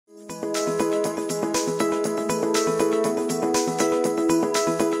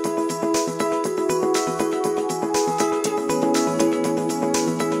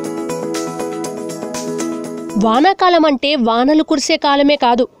వానాకాలం అంటే వానలు కురిసే కాలమే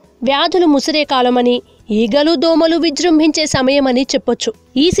కాదు, వ్యాధులు ముసిరే కాలమని, ఈగలు దోమలు విజృంభించే సమయమని చెప్పొచ్చు.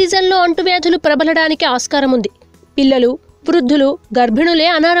 ఈ సీజన్లో అంటువ్యాధులు ప్రబలడానికి ఆస్కారం ఉంది. పిల్లలు, వృద్ధులు, గర్భిణులే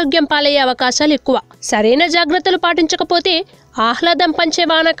అనారోగ్యం పాలయ్యే అవకాశాలు ఎక్కువ. సరైన జాగ్రత్తలు పాటించకపోతే ఆహ్లాదం పంచే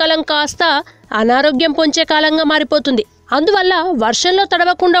వానాకాలం కాస్త అనారోగ్యం పొంచే కాలంగా మారిపోతుంది. అందువల్ల వర్షంలో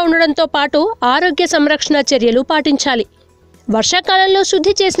తడవకుండా ఉండడంతో పాటు ఆరోగ్య సంరక్షణ చర్యలు పాటించాలి. వర్షాకాలంలో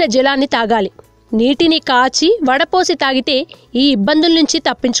శుద్ధి చేసిన జలాన్ని తాగాలి. నీటిని కాచి వడపోసి తాగితే ఈ ఇబ్బందుల నుంచి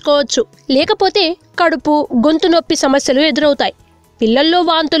తప్పించుకోవచ్చు. లేకపోతే కడుపు, గొంతు నొప్పి సమస్యలు ఎదురవుతాయి. పిల్లల్లో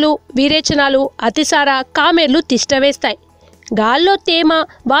వాంతులు, విరేచనాలు, అతిసార, కామెర్లు తిష్టవేస్తాయి. గాల్లో తేమ,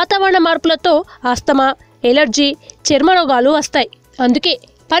 వాతావరణ మార్పులతో ఆస్తమా, ఎలర్జీ, చర్మ రోగాలు వస్తాయి. అందుకే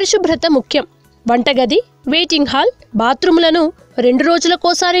పరిశుభ్రత ముఖ్యం. వంటగది, వెయిటింగ్ హాల్, బాత్రూములను 2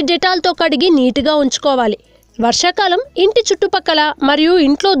 రోజులకోసారి డెటాల్తో కడిగి నీట్గా ఉంచుకోవాలి. వర్షాకాలం ఇంటి చుట్టుపక్కల మరియు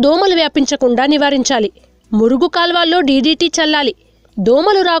ఇంట్లో దోమలు వ్యాపించకుండా నివారించాలి. మురుగు కాల్వల్లో DDT చల్లాలి.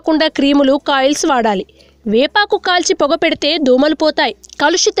 దోమలు రాకుండా క్రీములు, కాయిల్స్ వాడాలి. వేపాకు కాల్చి పొగ పెడితే దోమలు పోతాయి.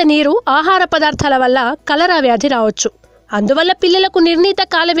 కలుషిత నీరు, ఆహార పదార్థాల వల్ల కలరా వ్యాధి రావచ్చు. అందువల్ల పిల్లలకు నిర్ణీత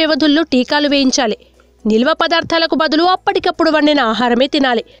కాల వ్యవధుల్లో టీకాలు వేయించాలి. నిల్వ పదార్థాలకు బదులు అప్పటికప్పుడు వండిన ఆహారమే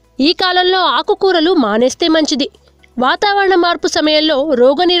తినాలి. ఈ కాలంలో ఆకుకూరలు మానేస్తే మంచిది. వాతావరణ మార్పు సమయంలో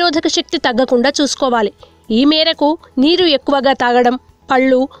రోగనిరోధక శక్తి తగ్గకుండా చూసుకోవాలి. ఈ మేరకు నీరు ఎక్కువగా తాగడం,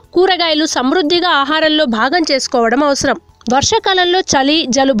 పళ్ళు, కూరగాయలు సమృద్ధిగా ఆహారంలో భాగం చేసుకోవడం అవసరం. వర్షాకాలంలో చలి,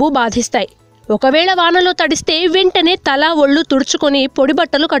 జలుబు బాధిస్తాయి. ఒకవేళ వానలో తడిస్తే వెంటనే తల, ఒళ్ళు తుడుచుకొని పొడి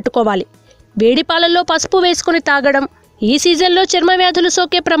బట్టలు కట్టుకోవాలి. వేడి పాలల్లో పసుపు వేసుకుని తాగడం. ఈ సీజన్లో చర్మ వ్యాధులు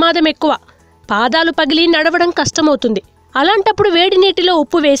సోకే ప్రమాదం ఎక్కువ. పాదాలు పగిలి నడవడం కష్టమవుతుంది. అలాంటప్పుడు వేడి నీటిలో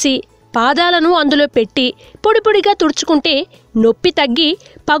ఉప్పు వేసి పాదాలను అందులో పెట్టి పొడి పొడిగా తుడుచుకుంటే నొప్పి తగ్గి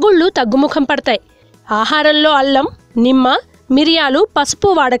పగుళ్ళు తగ్గుముఖం పడతాయి. ఆహారంలో అల్లం, నిమ్మ, మిరియాలు, పసుపు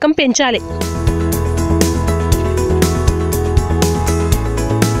వాడకం పెంచాలి.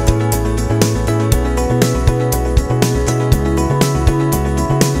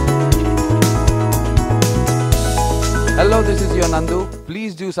 Hello, this is your Nandu.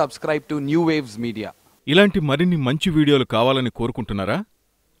 Please do subscribe to New Waves Media. ఇలాంటి మరిన్ని మంచి వీడియోలు కావాలని కోరుకుంటున్నారా?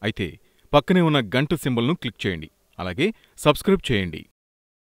 అయితే పక్కనే ఉన్న గంట సింబల్ను క్లిక్ చేయండి. అలాగే సబ్స్క్రైబ్ చేయండి.